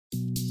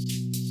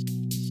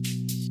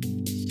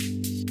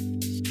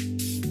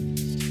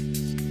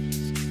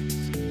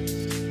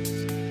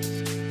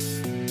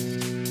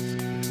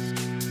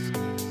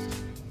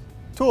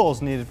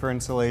Tools needed for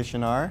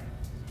installation are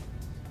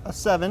a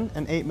 7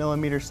 and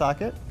 8mm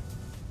socket,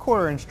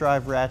 1/4"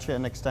 drive ratchet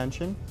and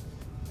extension,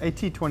 a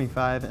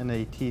T25 and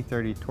a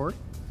T30 torque,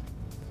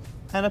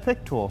 and a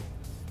pick tool.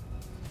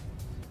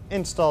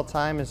 Install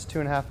time is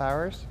 2.5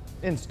 hours.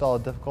 Install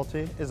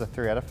difficulty is a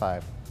 3 out of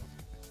 5.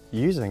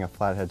 Using a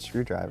flathead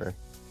screwdriver,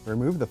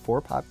 remove the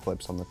 4 pop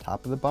clips on the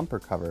top of the bumper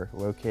cover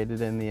located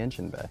in the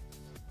engine bay.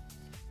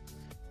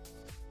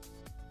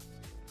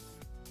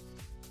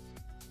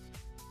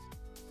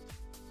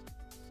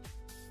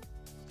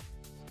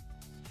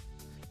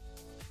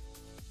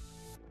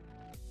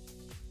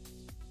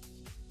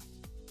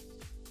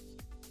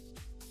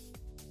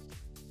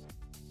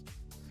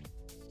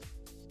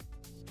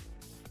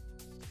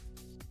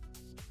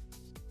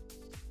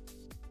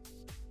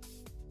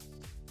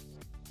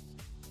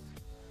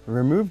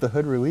 Remove the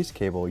hood release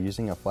cable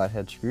using a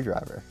flathead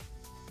screwdriver.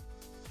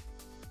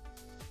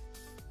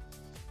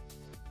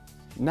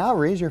 Now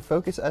raise your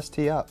Focus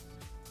ST up.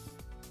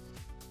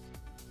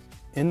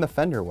 In the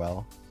fender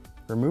well,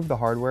 remove the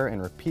hardware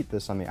and repeat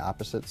this on the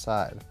opposite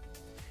side.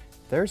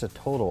 There's a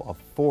total of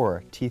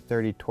 4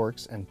 T30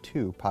 torques and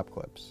 2 pop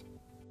clips.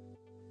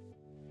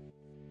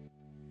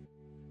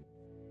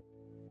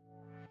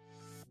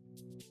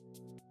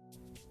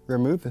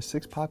 Remove the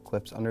 6 pop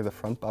clips under the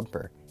front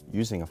bumper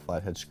using a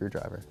flathead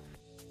screwdriver.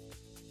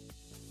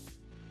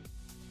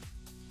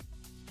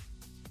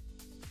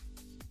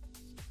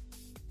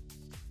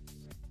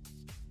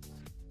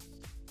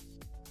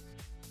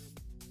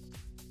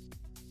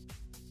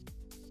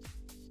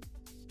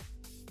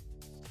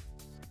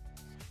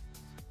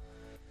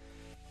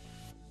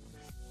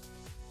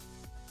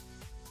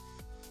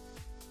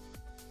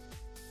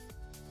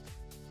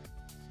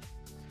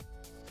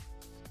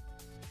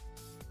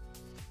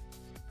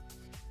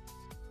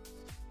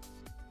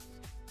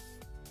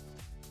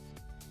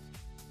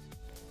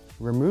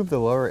 Remove the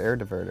lower air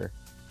diverter.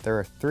 There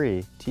are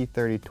 3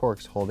 T30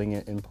 torques holding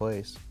it in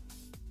place.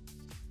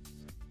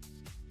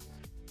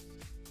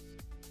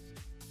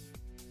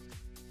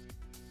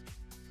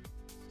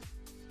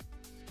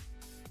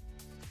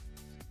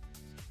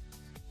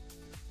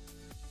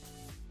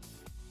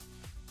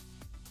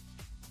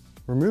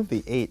 Remove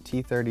the 8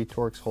 T30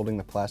 torques holding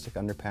the plastic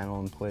under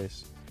panel in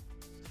place.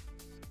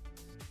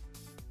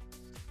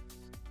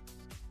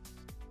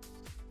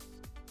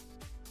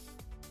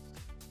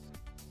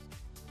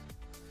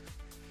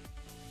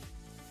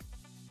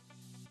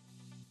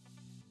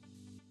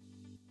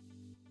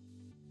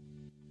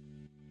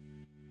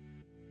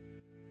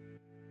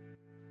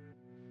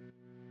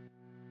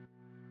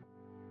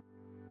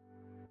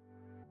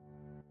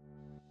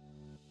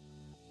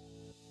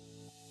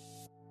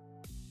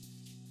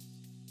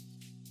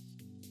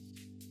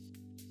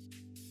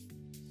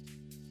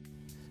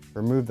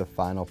 Remove the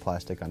final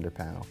plastic under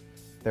panel.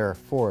 There are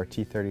 4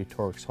 T30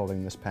 torques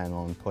holding this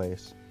panel in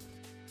place.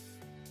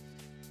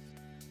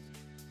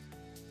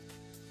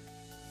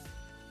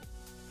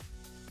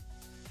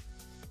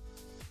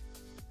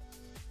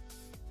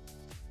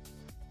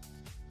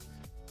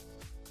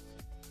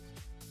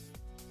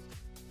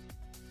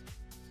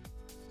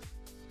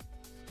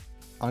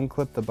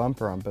 Unclip the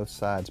bumper on both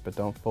sides, but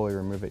don't fully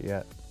remove it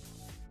yet.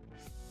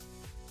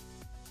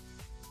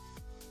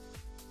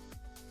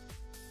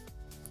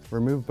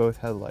 Remove both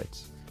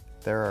headlights.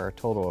 There are a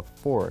total of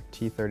 4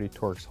 T30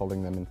 torques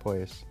holding them in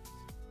place.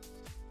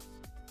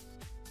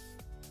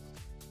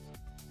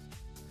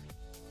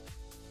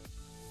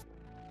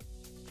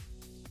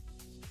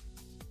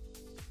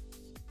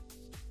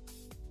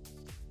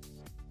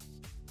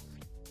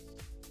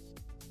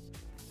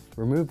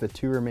 Remove the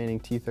 2 remaining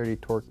T30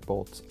 torque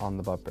bolts on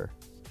the bumper.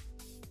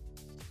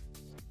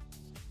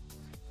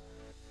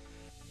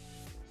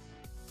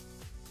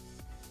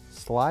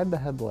 Slide the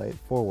headlight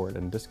forward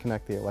and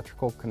disconnect the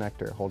electrical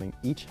connector holding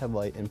each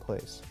headlight in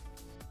place.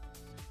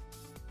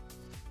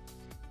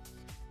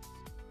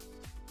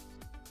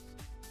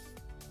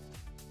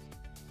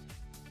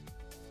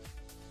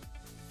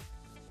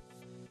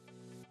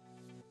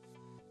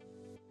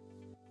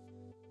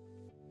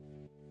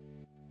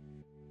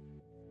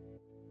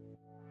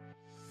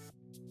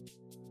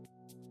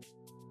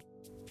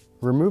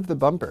 Remove the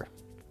bumper.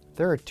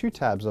 There are 2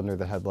 tabs under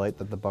the headlight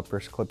that the bumper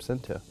clips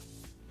into.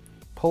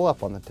 Pull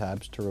up on the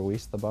tabs to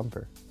release the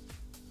bumper.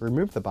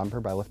 Remove the bumper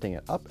by lifting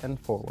it up and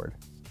forward.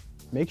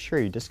 Make sure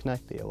you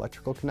disconnect the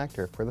electrical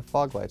connector for the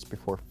fog lights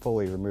before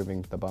fully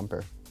removing the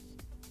bumper.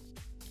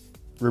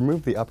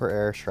 Remove the upper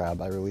air shroud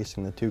by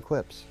releasing the 2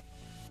 clips.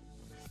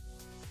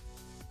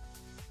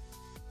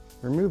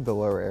 Remove the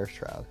lower air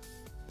shroud.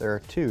 There are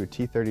 2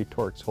 T30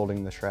 torques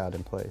holding the shroud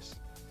in place.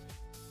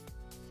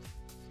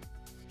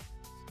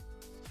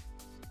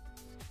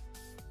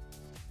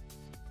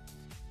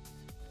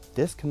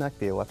 Disconnect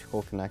the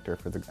electrical connector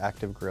for the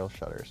active grille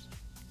shutters.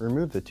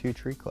 Remove the 2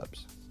 tree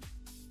clips.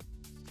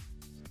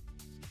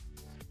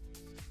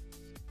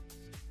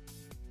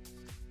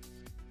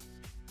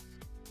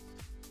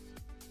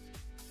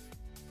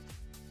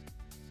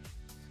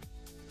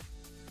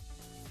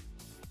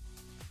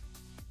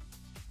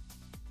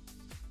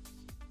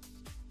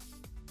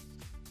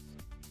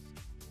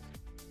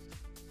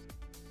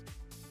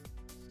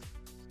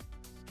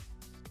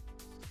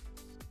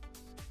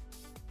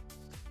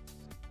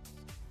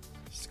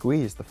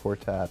 Squeeze the 4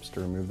 tabs to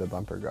remove the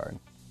bumper guard.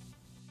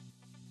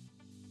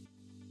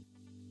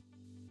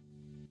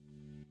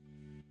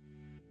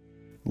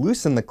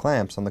 Loosen the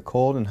clamps on the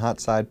cold and hot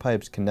side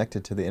pipes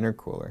connected to the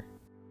intercooler.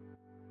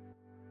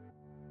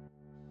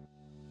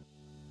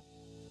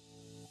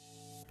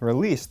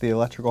 Release the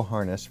electrical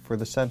harness for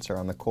the sensor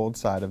on the cold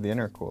side of the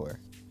intercooler.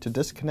 To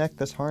disconnect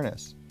this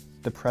harness,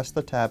 depress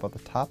the tab at the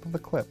top of the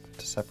clip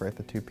to separate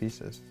the 2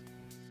 pieces.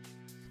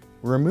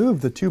 Remove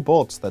the 2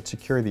 bolts that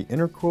secure the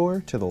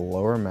intercooler to the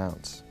lower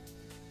mounts.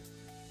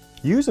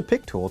 Use a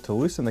pick tool to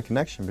loosen the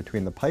connection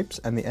between the pipes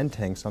and the end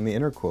tanks on the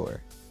intercooler.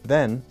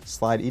 Then,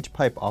 slide each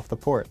pipe off the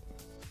port.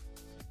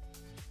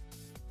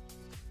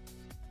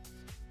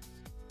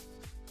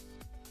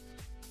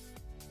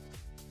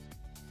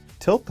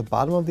 Tilt the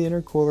bottom of the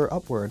intercooler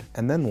upward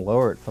and then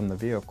lower it from the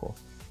vehicle.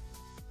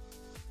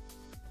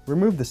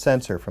 Remove the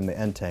sensor from the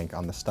end tank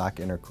on the stock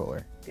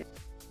intercooler.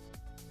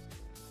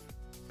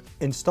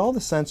 Install the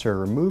sensor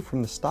removed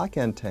from the stock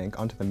end tank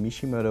onto the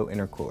Mishimoto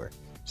intercooler.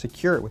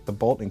 Secure it with the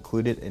bolt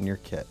included in your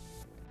kit.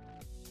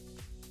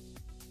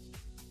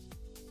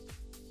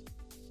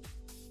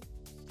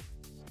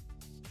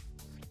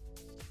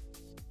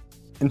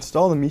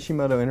 Install the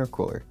Mishimoto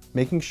intercooler,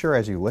 making sure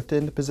as you lift it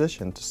into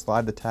position to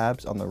slide the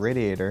tabs on the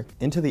radiator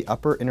into the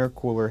upper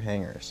intercooler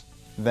hangers.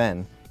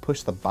 Then,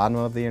 push the bottom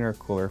of the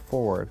intercooler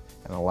forward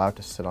and allow it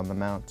to sit on the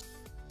mounts.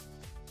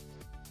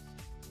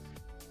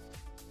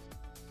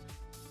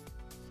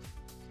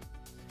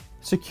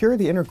 Secure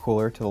the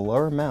intercooler to the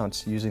lower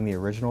mounts using the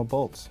original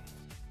bolts.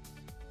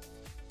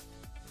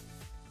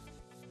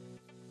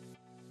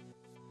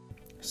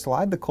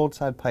 Slide the cold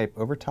side pipe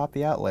over top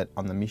the outlet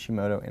on the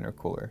Mishimoto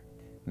intercooler.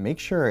 Make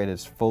sure it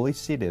is fully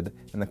seated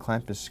and the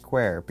clamp is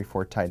square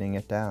before tightening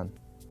it down.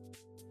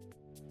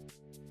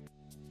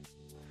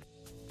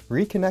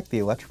 Reconnect the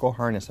electrical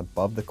harness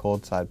above the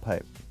cold side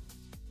pipe.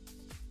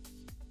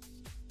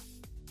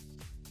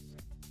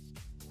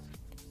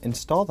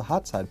 Install the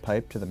hot side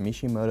pipe to the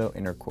Mishimoto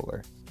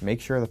intercooler.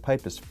 Make sure the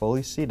pipe is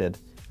fully seated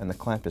and the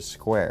clamp is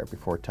square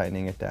before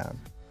tightening it down.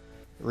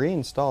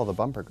 Reinstall the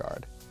bumper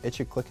guard. It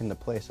should click into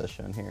place as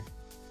shown here.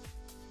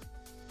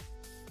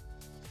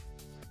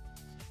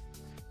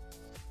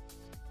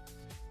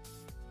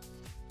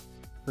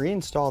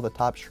 Reinstall the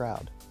top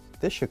shroud.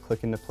 This should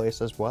click into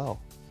place as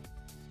well.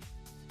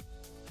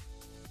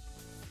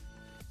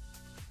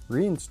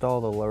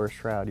 Reinstall the lower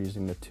shroud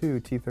using the 2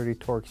 T30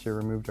 Torx you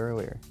removed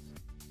earlier.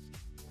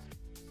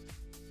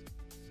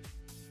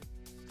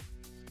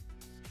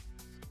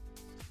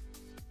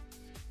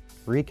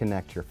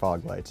 Reconnect your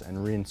fog lights and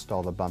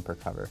reinstall the bumper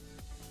cover.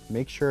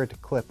 Make sure to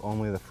clip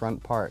only the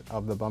front part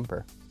of the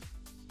bumper.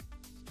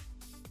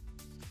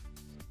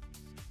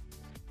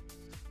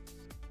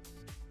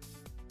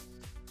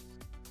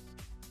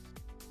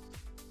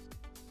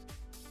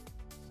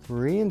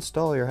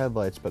 Reinstall your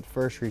headlights, but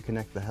first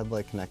reconnect the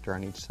headlight connector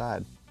on each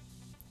side.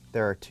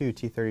 There are 2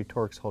 T30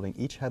 Torx holding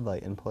each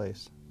headlight in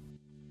place.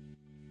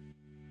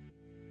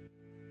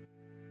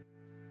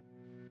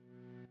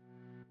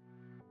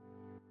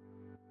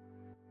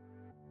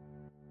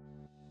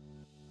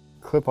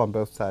 Clip on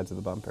both sides of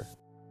the bumper.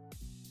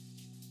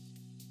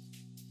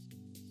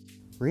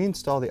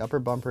 Reinstall the upper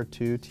bumper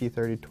 2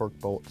 T30 Torx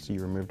bolts you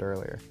removed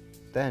earlier.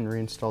 Then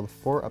reinstall the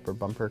 4 upper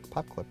bumper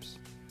pop clips.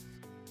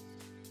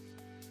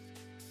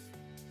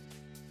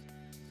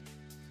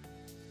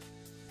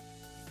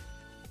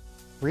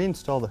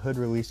 Reinstall the hood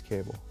release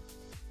cable.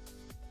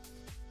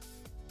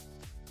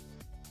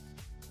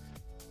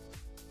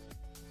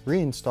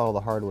 Reinstall the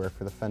hardware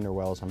for the fender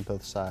wells on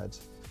both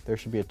sides. There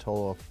should be a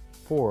total of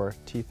 4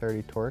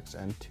 T30 Torx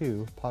and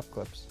 2 pop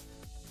clips.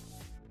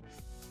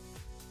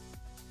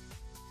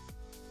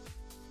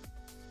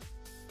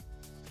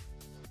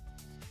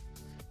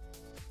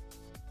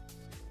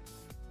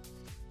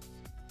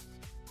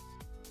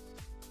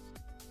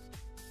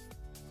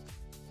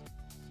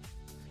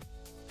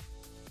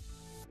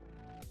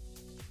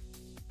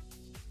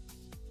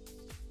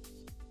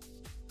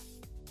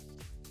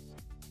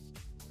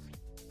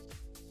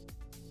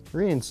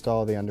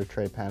 Reinstall the under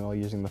tray panel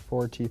using the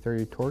 4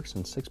 T30 Torx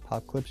and 6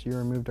 pop clips you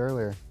removed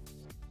earlier.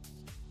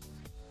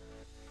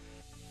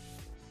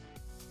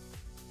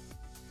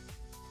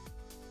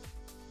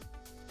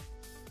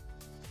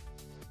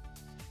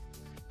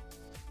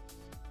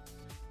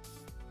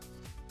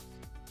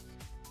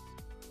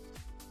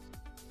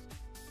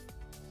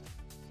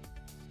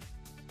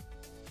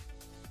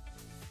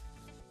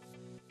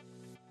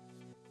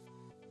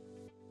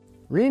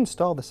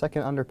 Reinstall the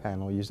second under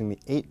panel using the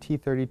 8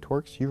 T30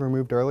 Torx you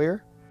removed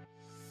earlier.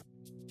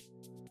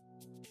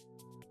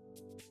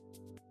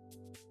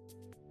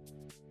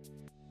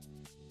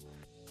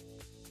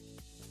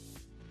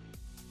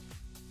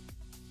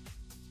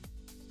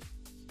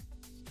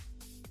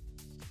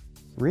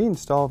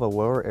 Reinstall the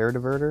lower air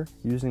diverter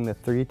using the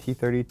 3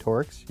 T30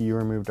 Torx you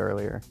removed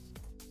earlier.